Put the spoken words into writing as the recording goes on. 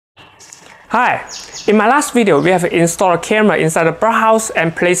Hi, in my last video we have installed a camera inside the birdhouse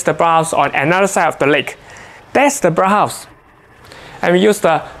and placed the birdhouse on another side of the lake. That's the birdhouse. And we use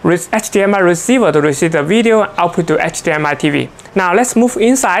the HDMI receiver to receive the video and output to HDMI TV. Now let's move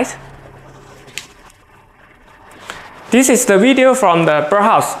inside. This is the video from the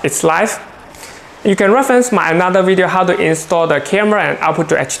birdhouse. It's live. You can reference my another video how to install the camera and output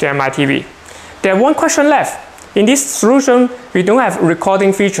to HDMI TV. There's one question left. In this solution, we don't have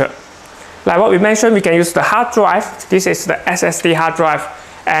recording feature. Like what we mentioned, we can use the hard drive. This is the SSD hard drive,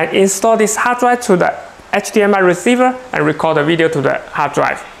 and install this hard drive to the HDMI receiver and record the video to the hard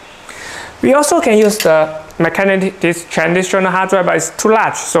drive. We also can use the this traditional hard drive, but it's too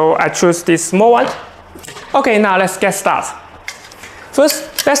large, so I choose this small one. Okay, now let's get started.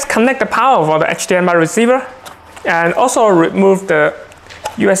 First, let's connect the power for the HDMI receiver and also remove the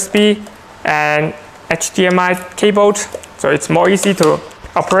USB and HDMI cable, so it's more easy to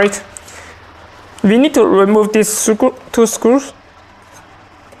operate. We need to remove these two screws.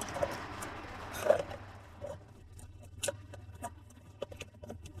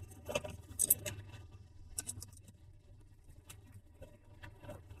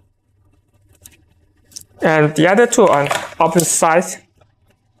 And the other two on opposite sides.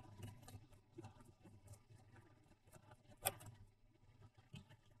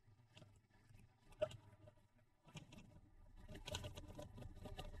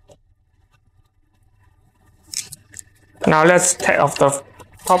 Now let's take off the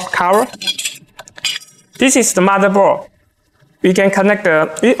top cover. This is the motherboard. We can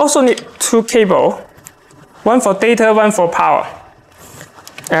connect we also need two cables, one for data, one for power.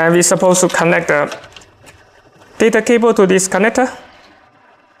 And we're supposed to connect the data cable to this connector.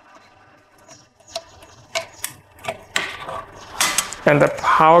 And the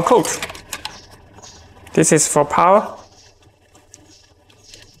power cord. This is for power.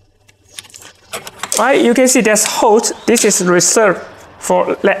 Right, you can see there's holes. This is reserved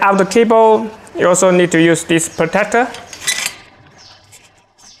for let out the cable. You also need to use this protector.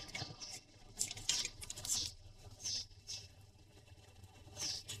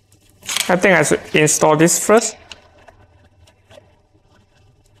 I think I should install this first.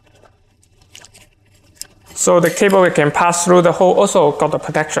 So the cable can pass through the hole, also got the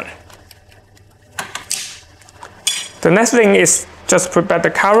protection. The next thing is just prepare the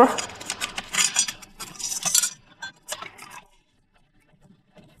cover.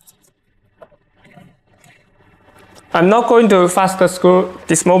 I'm not going to fasten screw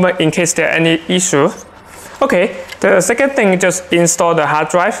this moment in case there are any issue. Okay, the second thing is just install the hard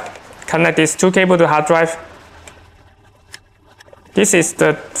drive. Connect these two cables to hard drive. This is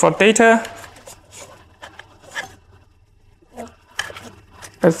the for data.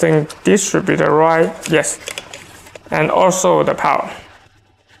 I think this should be the right, yes. And also the power.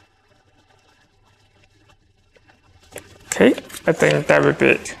 Okay, I think that would be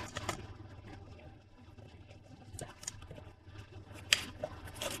it.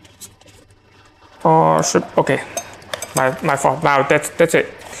 Okay, my fault. Now that's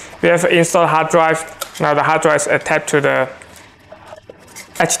it. We have installed hard drive. Now the hard drive is attached to the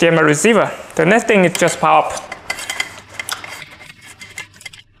HDMI receiver. The next thing is just power up.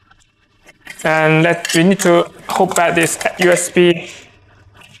 And we need to hook back this USB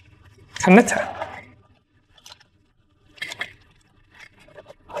connector.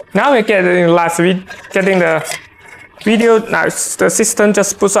 Now we're getting the video. Now the system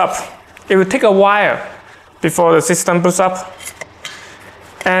just boots up. It will take a while before the system boots up.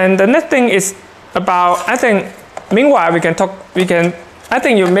 And the next thing is about, I think, meanwhile I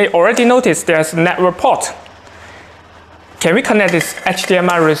think you may already notice there's a network port. Can we connect this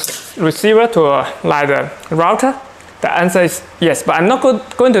HDMI receiver to like the router? The answer is yes, but I'm not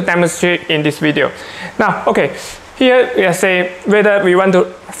going to demonstrate in this video. Now, okay, here we are saying whether we want to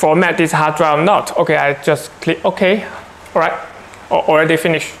format this hard drive or not. Okay, I just click OK. All right, already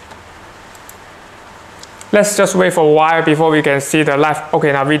finished. Let's just wait for a while before we can see the live.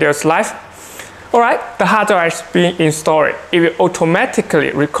 Okay, now video is live. All right, the hard drive is being installed. It will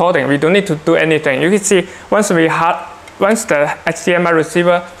automatically recording. We don't need to do anything. You can see once the HDMI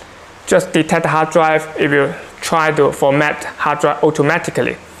receiver just detect the hard drive, it will try to format hard drive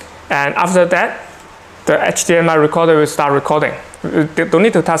automatically. And after that, the HDMI recorder will start recording. We don't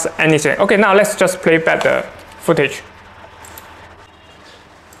need to touch anything. Okay, now let's just play back the footage.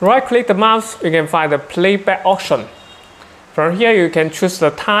 Right-click the mouse, you can find the playback option. From here, you can choose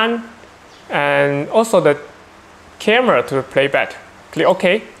the time and also the camera to playback. Click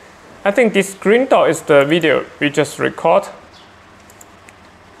OK. I think this green dot is the video we just record.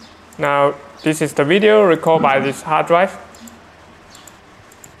 Now, this is the video recorded by this hard drive.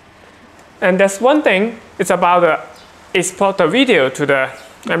 And there's one thing, it's about export the video to the,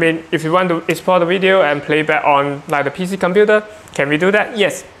 if you want to export the video and play back on like the PC computer, can we do that?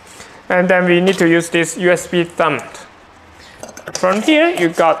 Yes. And then we need to use this USB thumb. From here, you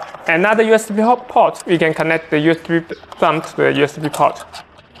got another USB port. We can connect the USB thumb to the USB port.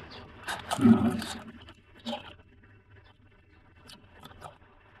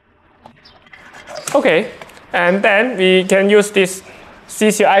 Okay, and then we can use this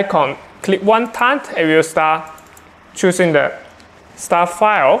CC icon. Click one time and we'll start choosing the start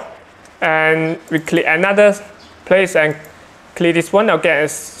file. And we click another place and click this one again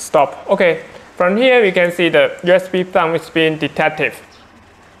and stop. Okay, from here we can see the USB thumb is being detected.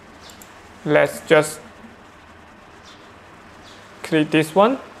 Let's just click this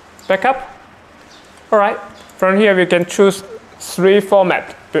one, back up. Alright, from here we can choose 3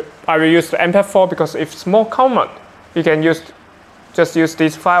 formats. I will use the MP4 because it's more common. You can just use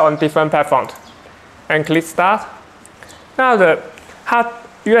this file on different platforms. And click start. Now the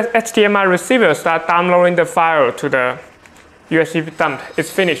HDMI receiver start downloading the file to the USB thumb.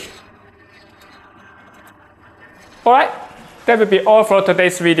 It's finished. Alright, that will be all for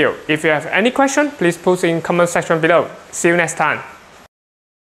today's video. If you have any question, please post in comment section below. See you next time.